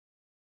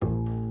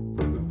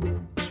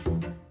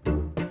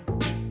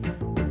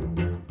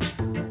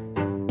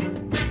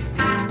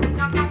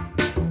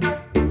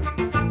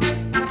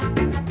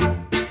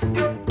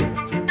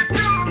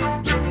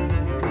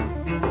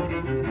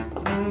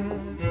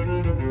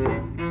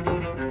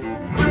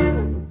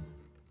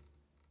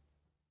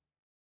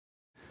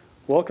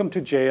Welcome to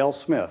J.L.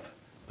 Smith,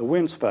 the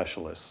wind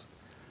specialist.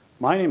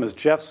 My name is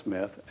Jeff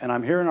Smith, and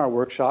I'm here in our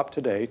workshop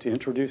today to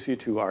introduce you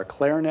to our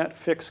Clarinet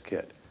Fix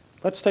Kit.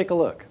 Let's take a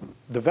look.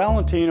 The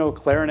Valentino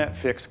Clarinet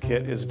Fix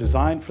Kit is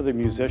designed for the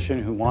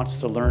musician who wants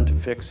to learn to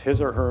fix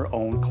his or her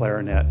own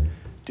clarinet,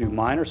 do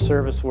minor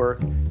service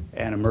work,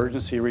 and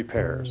emergency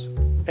repairs.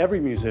 Every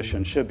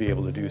musician should be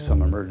able to do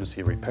some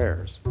emergency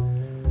repairs.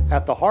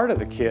 At the heart of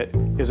the kit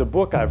is a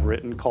book I've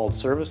written called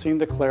Servicing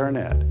the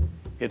Clarinet.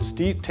 Its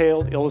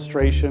detailed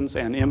illustrations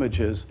and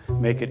images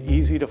make it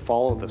easy to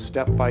follow the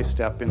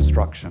step-by-step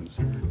instructions.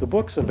 The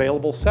book's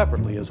available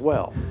separately as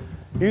well.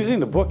 Using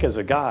the book as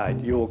a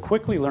guide, you will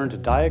quickly learn to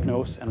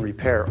diagnose and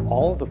repair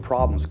all of the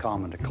problems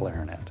common to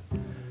clarinet.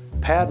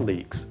 Pad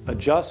leaks,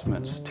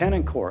 adjustments,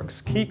 tenon corks,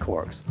 key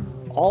corks,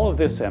 all of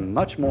this and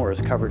much more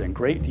is covered in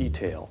great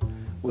detail.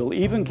 We'll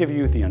even give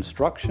you the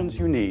instructions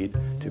you need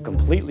to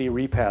completely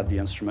repad the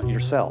instrument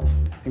yourself.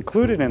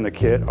 Included in the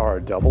kit are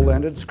a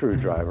double-ended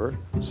screwdriver,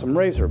 some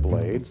razor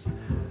blades,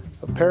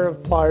 a pair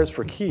of pliers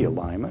for key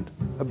alignment,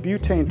 a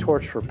butane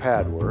torch for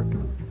pad work,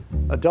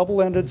 a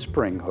double-ended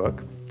spring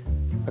hook,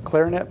 a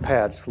clarinet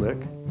pad slick,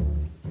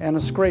 and a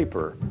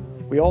scraper.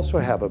 We also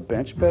have a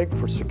bench peg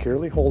for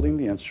securely holding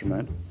the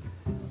instrument,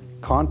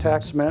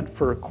 contacts meant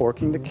for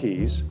corking the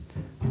keys.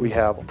 We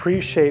have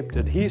pre-shaped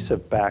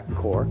adhesive back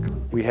cork.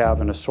 We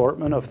have an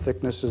assortment of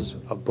thicknesses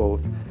of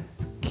both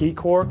key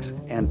corks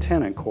and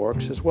tenon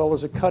corks, as well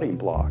as a cutting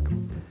block.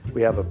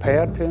 We have a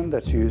pad pin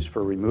that's used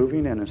for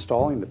removing and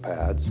installing the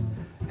pads,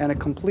 and a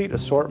complete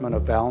assortment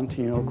of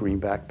Valentino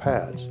greenback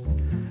pads.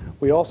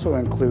 We also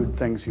include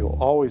things you'll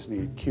always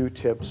need: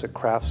 Q-tips, a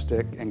craft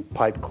stick, and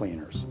pipe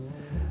cleaners.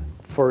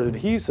 For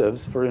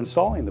adhesives, for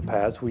installing the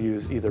pads, we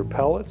use either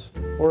pellets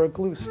or a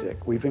glue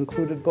stick. We've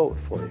included both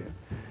for you.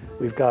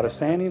 We've got a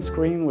sanding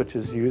screen, which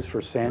is used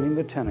for sanding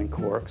the tenon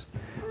corks,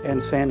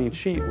 and sanding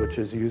sheet, which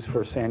is used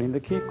for sanding the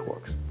key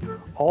corks.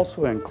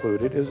 Also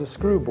included is a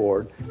screw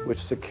board, which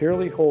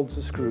securely holds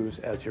the screws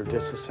as you're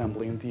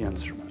disassembling the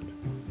instrument.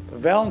 The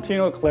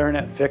Valentino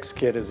Clarinet Fix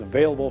Kit is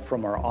available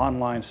from our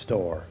online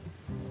store.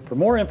 For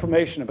more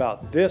information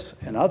about this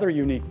and other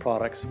unique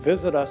products,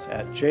 visit us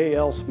at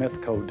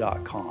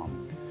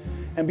jlsmithco.com.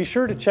 And be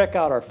sure to check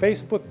out our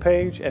Facebook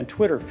page and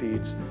Twitter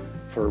feeds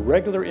for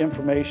regular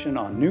information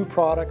on new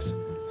products,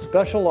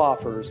 special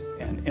offers,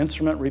 and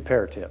instrument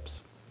repair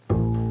tips.